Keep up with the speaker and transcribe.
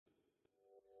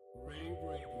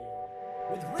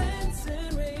With rants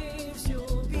and raves,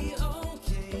 you'll be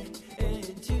okay.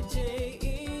 And today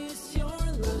is your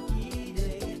lucky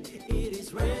day. It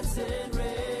is Rants and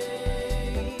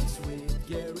Raves with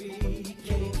Gary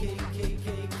K.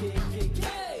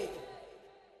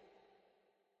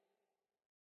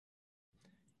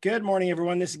 Good morning,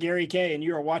 everyone. This is Gary K, and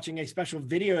you are watching a special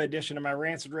video edition of my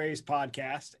Rants and rAVes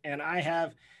podcast. And I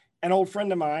have an old friend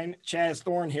of mine, Chaz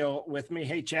Thornhill, with me.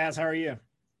 Hey, Chaz, how are you?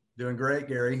 Doing great,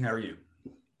 Gary. How are you?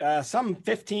 Some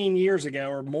 15 years ago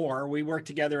or more, we worked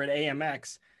together at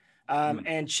AMX.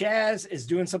 And Chaz is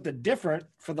doing something different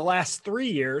for the last 3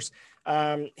 years.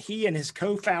 He and his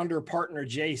co-founder partner,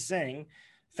 Jay Singh,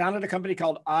 founded a company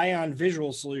called Ion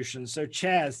Visual Solutions. So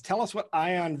Chaz, tell us what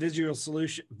Ion Visual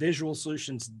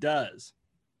Solutions does.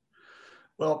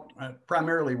 Well,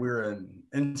 primarily we're an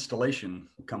installation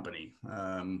company.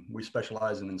 We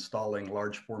specialize in installing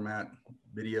large format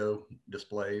video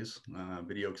displays,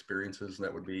 video experiences.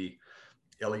 That would be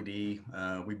LED.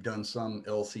 We've done some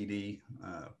LCD,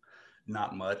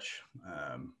 not much.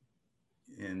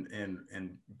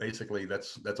 And basically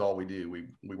that's all we do.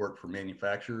 We work for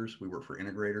manufacturers, we work for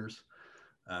integrators,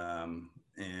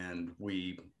 and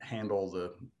we handle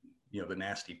the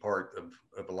nasty part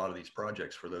of a lot of these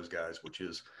projects for those guys, which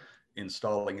is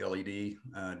installing LED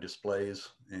displays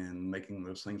and making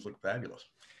those things look fabulous.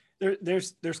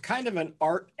 There's kind of an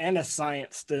art and a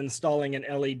science to installing an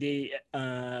LED,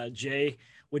 Jay.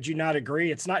 Would you not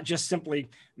agree? It's not just simply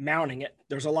mounting it.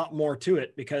 There's a lot more to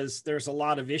it because there's a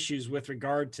lot of issues with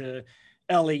regard to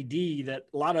LED that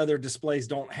a lot of other displays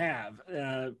don't have.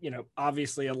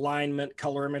 Obviously alignment,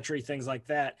 colorimetry, things like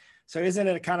that. So isn't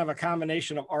it a kind of a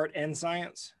combination of art and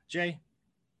science, Jay?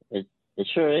 It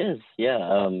sure is. Yeah.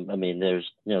 I mean, there's,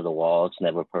 the wall, it's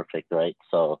never perfect, right?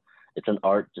 So it's an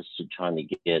art just to trying to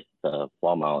get the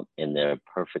wall mount in there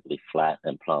perfectly flat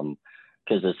and plumb,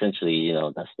 because essentially,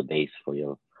 that's the base for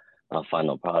your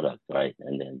final product, right?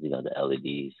 And then, the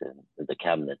LEDs and the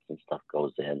cabinets and stuff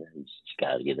goes in, and you just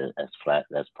got to get it as flat,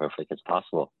 as perfect as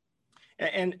possible.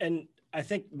 And I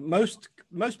think most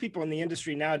people in the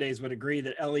industry nowadays would agree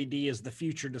that LED is the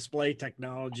future display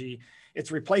technology.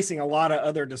 It's replacing a lot of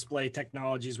other display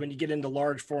technologies. When you get into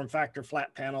large form factor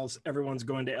flat panels, everyone's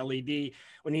going to LED.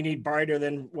 When you need brighter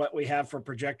than what we have for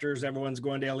projectors, everyone's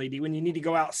going to LED. When you need to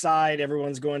go outside,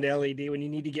 everyone's going to LED. When you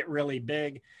need to get really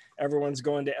big, everyone's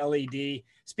going to LED.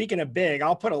 Speaking of big,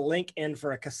 I'll put a link in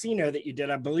for a casino that you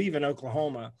did, I believe, in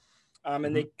Oklahoma.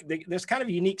 And there's kind of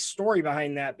a unique story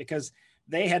behind that because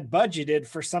they had budgeted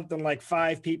for something like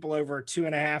 5 people over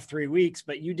 2.5, 3 weeks,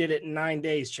 but you did it in 9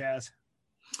 days, Chaz.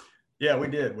 Yeah, we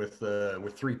did with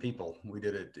 3 people. We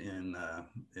did it in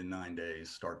 9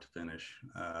 days, start to finish.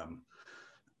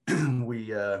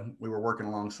 We were working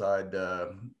alongside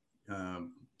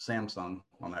Samsung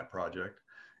on that project,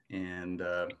 and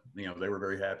they were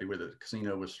very happy with it. The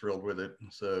casino was thrilled with it.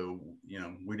 So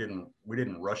we didn't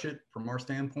rush it from our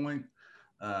standpoint.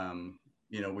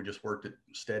 We just worked it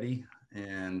steady,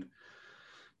 and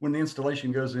when the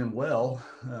installation goes in well,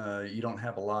 you don't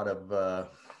have a lot of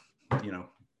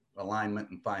alignment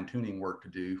and fine tuning work to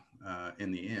do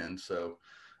in the end. So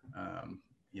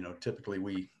typically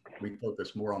we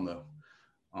focus more on the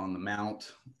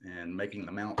mount and making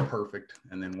the mount perfect,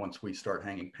 and then once we start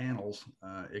hanging panels,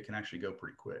 it can actually go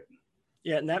pretty quick.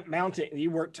 Yeah, and that mounting,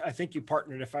 I think you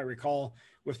partnered, if I recall,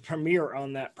 with Premier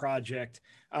on that project.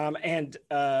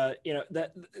 The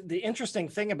interesting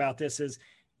thing about this is,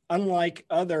 unlike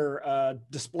other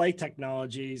display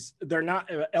technologies, they're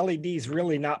not, LEDs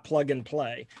really not plug and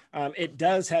play. It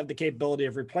does have the capability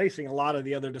of replacing a lot of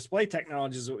the other display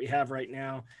technologies that we have right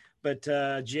now. But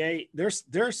Jay,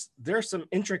 there's some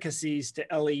intricacies to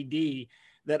LED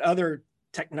that other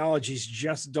technologies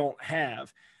just don't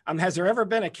have. Has there ever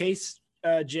been a case,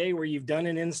 Jay, where you've done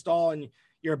an install and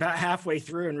you're about halfway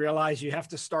through and realize you have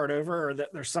to start over, or that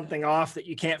there's something off that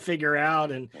you can't figure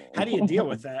out? And how do you deal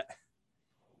with that?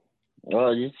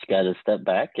 Well, you just got to step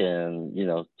back and,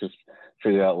 just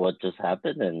figure out what just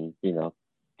happened and,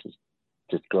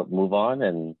 just go move on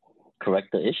and correct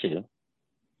the issue.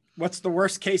 What's the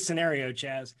worst case scenario,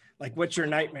 Chaz? Like, what's your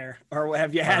nightmare, or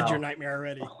have you had your nightmare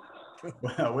already?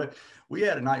 Well, we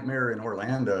had a nightmare in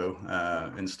Orlando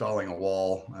installing a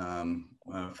wall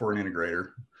for an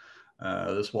integrator.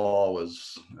 This wall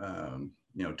was,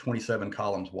 27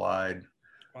 columns wide,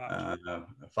 wow.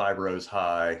 5 rows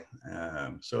high.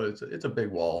 So it's a big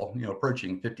wall,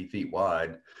 approaching 50 feet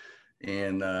wide.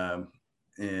 And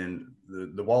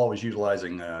the wall was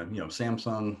utilizing,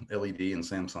 Samsung LED and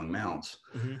Samsung mounts.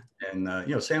 Mm-hmm. And,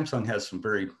 Samsung has some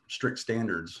very strict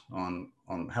standards on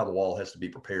how the wall has to be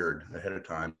prepared ahead of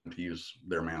time to use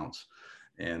their mounts.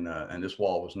 And this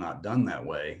wall was not done that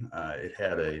way. It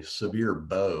had a severe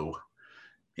bow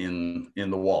in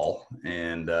the wall,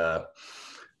 and of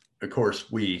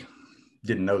course we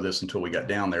didn't know this until we got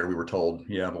down there. We were told,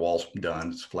 yeah, the wall's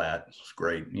done, it's flat, it's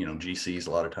great. You know, GCs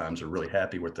a lot of times are really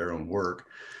happy with their own work,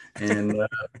 and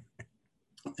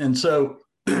so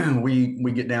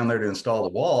we get down there to install the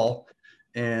wall,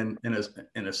 and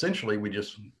essentially we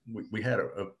had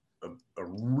a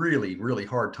really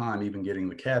hard time even getting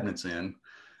the cabinets in.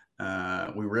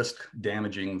 We risked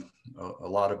damaging a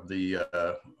lot of the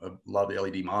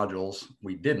LED modules.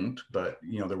 We didn't, but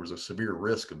you know, there was a severe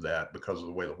risk of that because of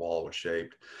the way the wall was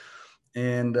shaped.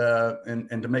 And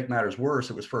to make matters worse,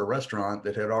 it was for a restaurant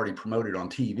that had already promoted on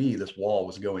TV this wall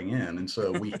was going in, and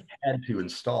so we had to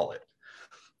install it.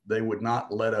 They would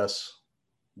not let us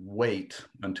wait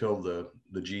until the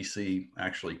GC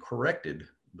actually corrected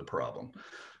the problem.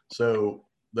 So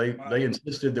they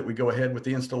insisted that we go ahead with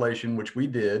the installation, which we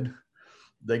did.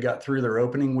 They got through their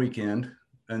opening weekend,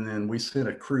 and then we sent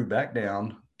a crew back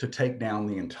down to take down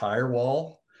the entire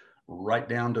wall, right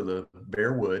down to the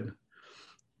bare wood.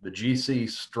 The GC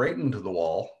straightened the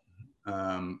wall,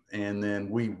 and then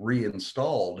we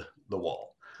reinstalled the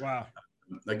wall. Wow.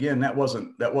 Again, that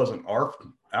wasn't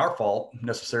our fault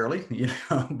necessarily, you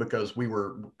know, because we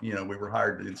were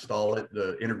hired to install it.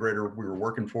 The integrator we were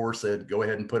working for said, go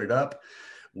ahead and put it up.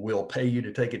 We'll pay you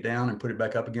to take it down and put it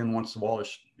back up again once the wall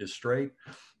is straight.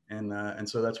 And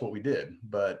so that's what we did.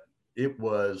 But it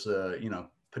was,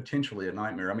 potentially a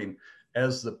nightmare. I mean,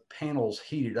 as the panels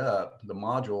heated up, the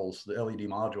LED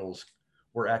modules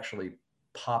were actually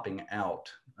popping out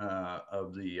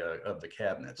of the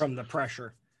cabinets. From the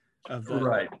pressure. Of the,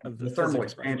 right. Of the thermal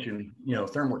expansion,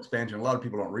 thermal expansion. A lot of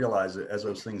people don't realize that as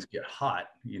those things get hot,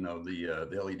 the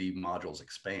LED modules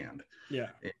expand. Yeah.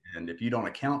 And if you don't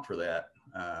account for that,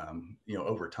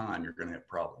 over time, you're going to have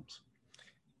problems.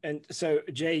 And so,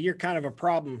 Jay, you're kind of a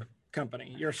problem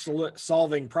company. You're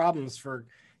solving problems for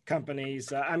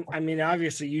companies. I mean,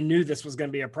 obviously, you knew this was going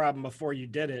to be a problem before you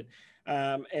did it.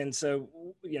 And so,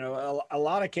 a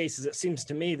lot of cases, it seems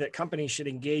to me that companies should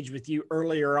engage with you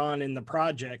earlier on in the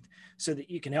project so that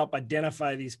you can help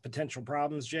identify these potential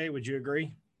problems. Jay, would you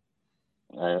agree?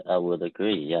 I would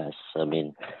agree. Yes. I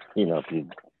mean, if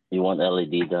you want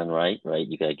LED done right,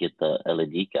 you got to get the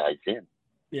LED guys in.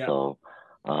 Yeah. So,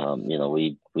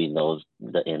 we know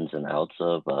the ins and outs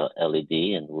of LED,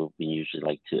 and we usually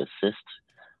like to assist,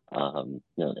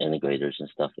 integrators and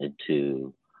stuff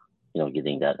into,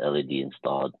 getting that LED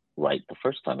installed right the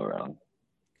first time around.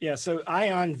 Yeah. So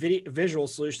Ion Visual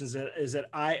Solutions is at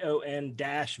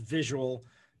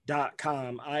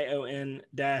ion-visual.com,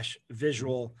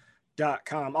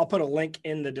 ion-visual.com. I'll put a link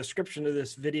in the description of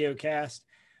this video cast.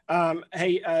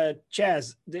 Hey,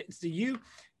 Chaz,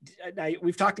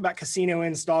 we've talked about casino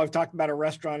install. We've talked about a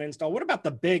restaurant install. What about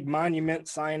the big monument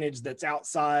signage that's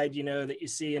outside, that you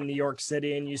see in New York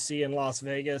City and you see in Las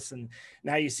Vegas, and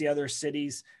now you see other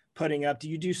cities putting up? Do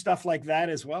you do stuff like that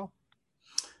as well?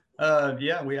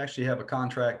 Yeah, we actually have a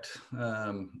contract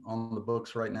on the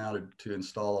books right now to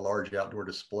install a large outdoor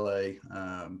display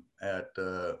at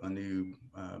the new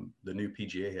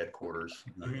PGA headquarters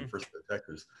in Frisco,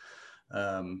 Texas.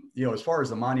 As far as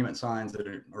the monument signs that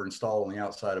are installed on the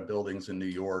outside of buildings in New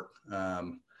York,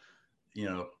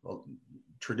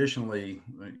 traditionally,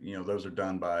 those are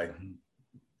done by,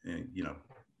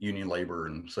 union labor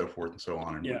and so forth and so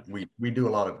on. And yeah. we do a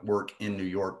lot of work in New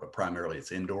York, but primarily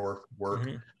it's indoor work.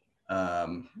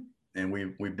 And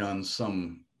we've done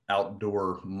some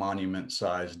outdoor monument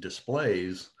sized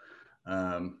displays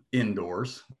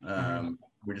indoors.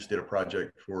 We just did a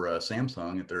project for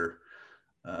Samsung at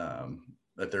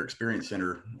their experience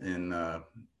center in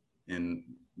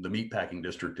the meatpacking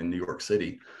district in New York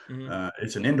City.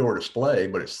 It's an indoor display,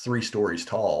 but it's 3 stories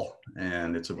tall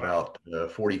and it's about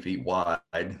 40 feet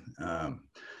wide.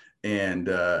 And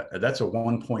that's a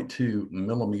 1.2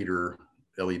 millimeter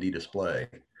LED display.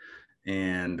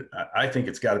 And I think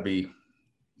it's got to be,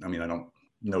 I mean, I don't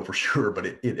know for sure, but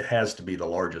it has to be the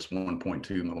largest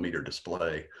 1.2 millimeter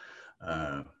display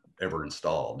ever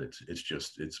installed.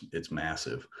 It's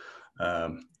massive.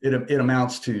 It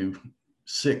amounts to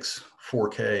 6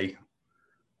 4K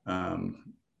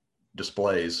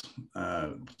displays.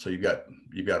 So you've got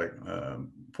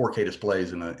 4K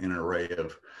displays in an array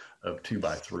of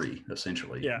 2x3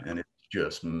 essentially. Yeah. And it's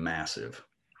just massive.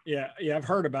 Yeah, I've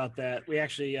heard about that. We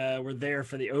actually were there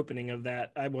for the opening of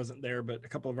that. I wasn't there, but a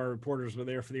couple of our reporters were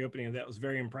there for the opening of that. It was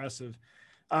very impressive.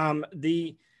 Well,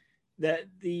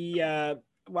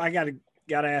 I gotta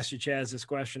ask you, Chaz, this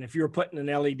question. If you were putting an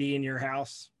LED in your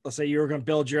house, let's say you were going to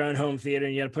build your own home theater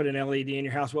and you had to put an LED in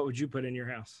your house, what would you put in your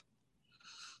house?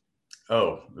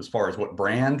 Oh, as far as what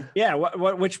brand? Yeah.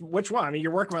 Which one? I mean,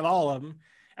 you're working with all of them.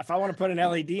 If I want to put an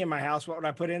LED in my house, what would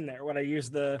I put in there? Would I use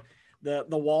the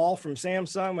wall from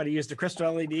Samsung? Would I use the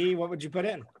crystal LED? What would you put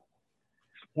in?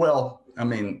 Well, I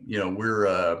mean,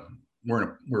 we're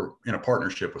in a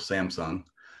partnership with Samsung.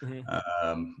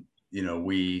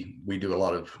 We do a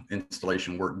lot of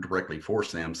installation work directly for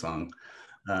Samsung.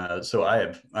 So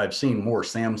I've seen more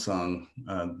Samsung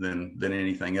than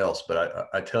anything else. But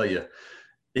I tell you,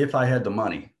 if I had the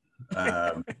money,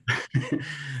 and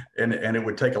it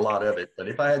would take a lot of it, but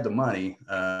if I had the money,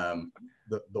 the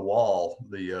wall,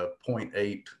 the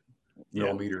 0.8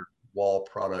 millimeter wall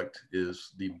product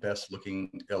is the best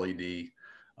looking LED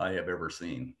I have ever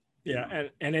seen. Yeah,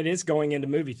 and it is going into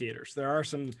movie theaters. There's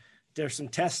some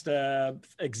test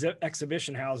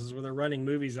exhibition houses where they're running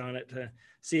movies on it to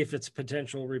see if it's a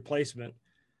potential replacement.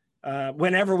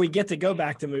 Whenever we get to go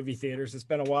back to movie theaters, it's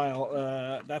been a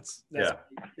while. That's my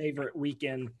favorite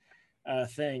weekend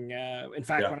thing. In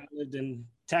fact, when I lived in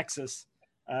Texas,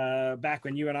 back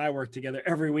when you and I worked together,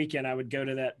 every weekend I would go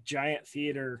to that giant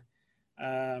theater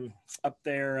up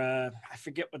there. I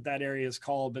forget what that area is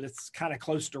called, but it's kind of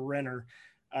close to Renner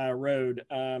Road,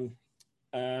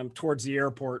 towards the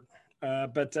airport.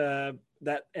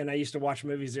 And I used to watch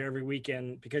movies there every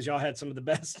weekend because y'all had some of the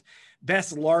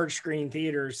best large screen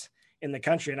theaters in the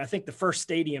country. And I think the first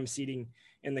stadium seating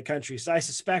in the country. So I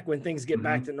suspect when things get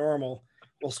back to normal,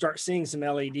 we'll start seeing some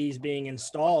LEDs being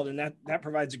installed, and that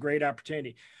provides a great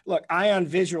opportunity. Look, Ion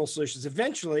Visual Solutions,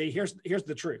 eventually, here's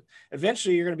the truth.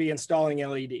 Eventually you're going to be installing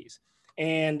LEDs.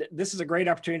 And this is a great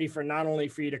opportunity for not only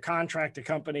for you to contract a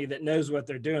company that knows what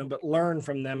they're doing, but learn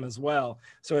from them as well.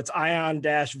 So it's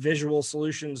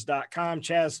ion-visualsolutions.com.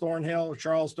 Chaz Thornhill, or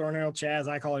Charles Thornhill, Chaz,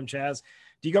 I call him Chaz.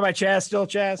 Do you go by Chaz still,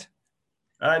 Chaz?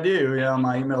 I do. Yeah.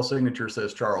 My email signature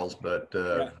says Charles, but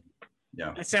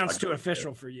yeah. That sounds too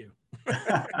official for you.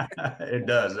 It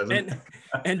does, doesn't it?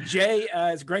 And Jay,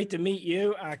 it's great to meet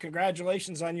you.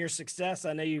 Congratulations on your success.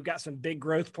 I know you've got some big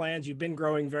growth plans. You've been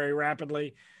growing very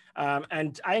rapidly.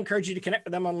 And I encourage you to connect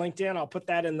with them on LinkedIn. I'll put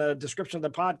that in the description of the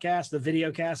podcast, the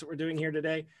video cast that we're doing here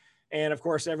today. And of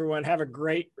course, everyone have a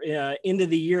great end of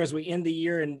the year as we end the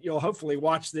year, and you'll hopefully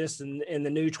watch this in the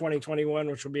new 2021,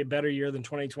 which will be a better year than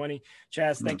 2020.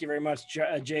 Chaz, thank you very much.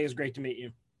 Jay, it's great to meet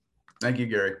you. Thank you,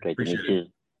 Gary. Great Appreciate to meet it.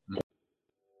 you.